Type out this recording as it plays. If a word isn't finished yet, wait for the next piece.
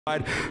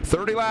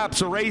30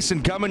 laps of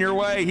racing coming your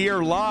way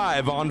here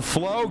live on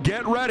Flo.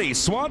 Get ready.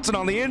 Swanson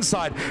on the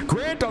inside,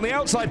 Grant on the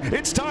outside.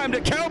 It's time to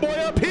cowboy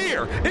up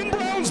here in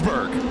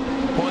Brownsburg.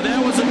 Boy,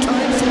 that was a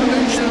tight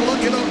formation. Look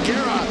at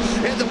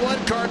O'Gara in the one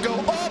car go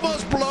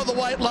almost below the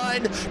white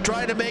line,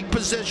 trying to make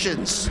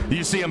positions.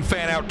 You see him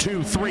fan out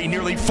 2, 3,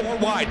 nearly 4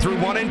 wide through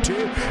 1 and 2.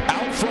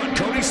 Out front,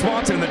 Kody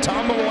Swanson and the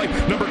Tom Malloy,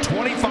 number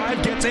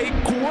 25, gets a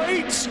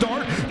great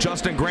start.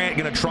 Justin Grant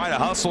going to try to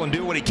hustle and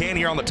do what he can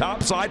here on the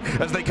top side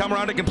as they come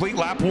around to complete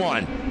lap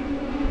 1.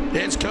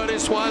 It's Kody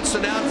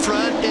Swanson out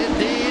front,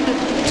 indeed.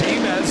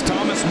 Team as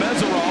Thomas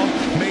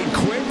Meserol made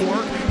quick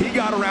work. He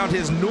got around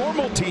his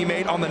normal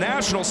teammate on the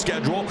national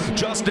schedule,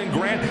 Justin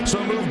Grant,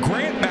 so move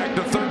Grant back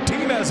to third.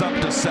 Team as up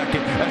to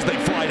second as they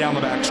fly down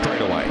the back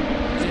straightaway.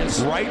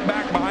 Yes. Right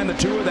back behind the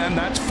two of them,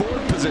 that's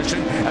fourth position,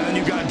 and then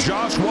you got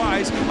Josh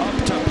Wise up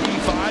to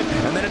P5,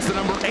 and then it's the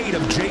number 8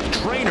 of Jake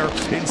Trainer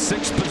in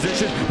 6th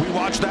position. We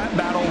watch that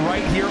battle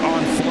right here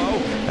on Flo,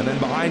 and then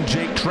behind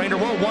Jake Trainer,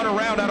 well, 1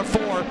 around out of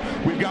 4.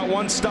 We've got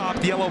 1 stop.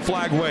 The yellow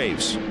flag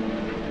waves.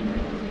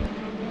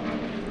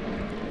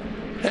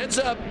 Heads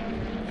up.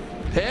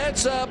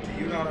 Heads up.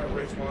 Do you not have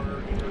race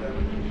monitor either,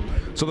 Devin?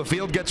 So the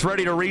field gets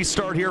ready to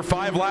restart here.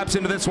 5 laps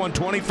into this one,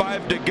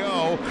 25 to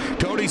go.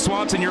 Kody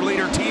Swanson, your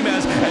leader, team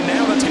as, and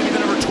now that's going to be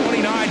the number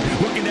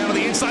 29, looking down to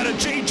the inside of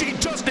JG,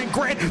 Justin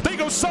Grant. They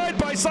go side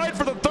by side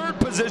for the 3rd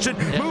position.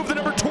 Yeah. Move the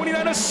number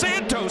 29 of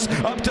Santos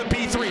up to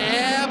P3.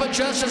 Yeah, but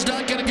Justin's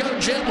not going to go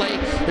gently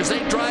as they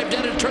drive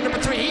down into turn number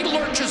 3. He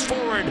lurches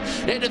forward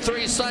into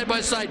 3 side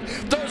by side.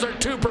 Those are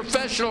 2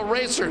 professional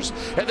racers,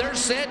 and there's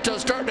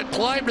Santos starting to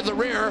climb to the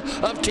rear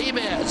of Team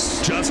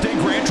S. Justin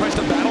Grant tries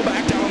to battle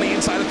back down on the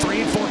inside of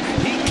 3 and 4.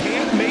 He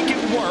can't make it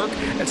work,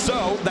 and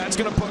so that's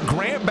going to put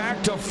Grant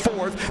back to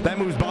 4th. That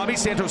moves Bobby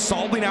Santos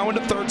solidly now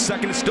into 3rd.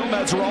 2nd is still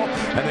Meserol,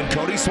 and then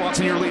Kody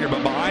Swanson, your leader.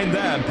 But behind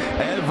them,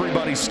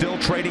 everybody's still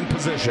trading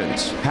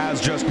positions. Has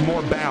just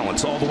more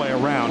balance all the way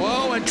around.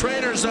 Whoa, and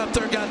Trainer's up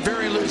there, got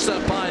very loose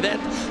up high. That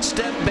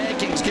step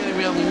banking's giving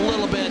me a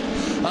little bit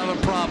of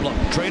a problem.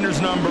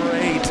 Trainer's number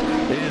 8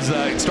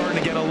 is starting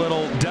to get a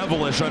little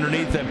devilish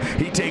underneath him.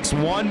 He takes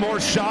 1 more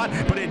shot,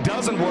 but it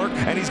doesn't work,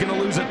 and he's going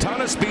to lose a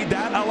ton of speed.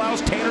 That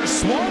allows Tanner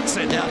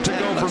Swanson to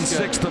go from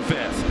 6th to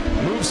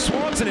 5th. Moves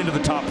Swanson into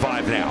the top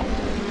 5 now.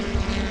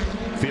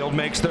 Field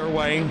makes their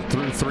way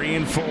through 3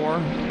 and 4.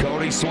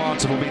 Kody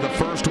Swanson will be the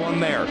first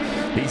one there.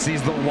 He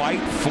sees the white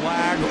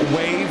flag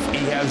wave.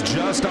 He has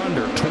just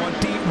under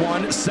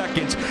 21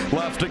 seconds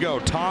left to go.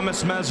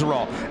 Thomas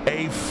Meserol,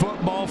 a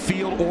football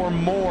field or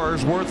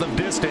more's worth of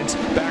distance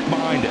back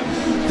behind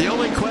him. The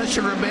only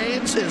question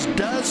remains is,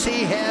 does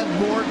he have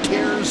more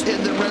tears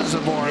in the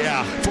reservoir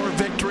for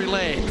victory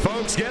lane?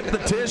 Folks, get the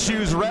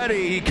tissues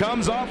ready. He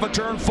comes off of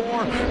turn 4.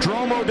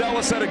 Jerome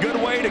Rodella said a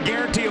good way to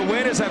guarantee a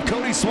win is have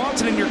Kody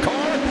Swanson in your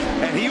car.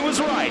 And he was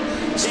right.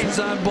 He's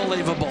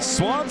unbelievable.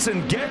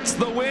 Swanson gets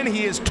the win.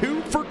 He is 2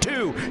 for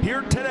 2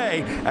 here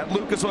today at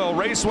Lucas Oil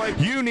Raceway.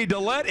 You need to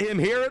let him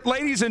hear it.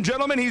 Ladies and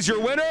gentlemen, he's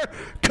your winner,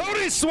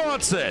 Kody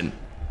Swanson.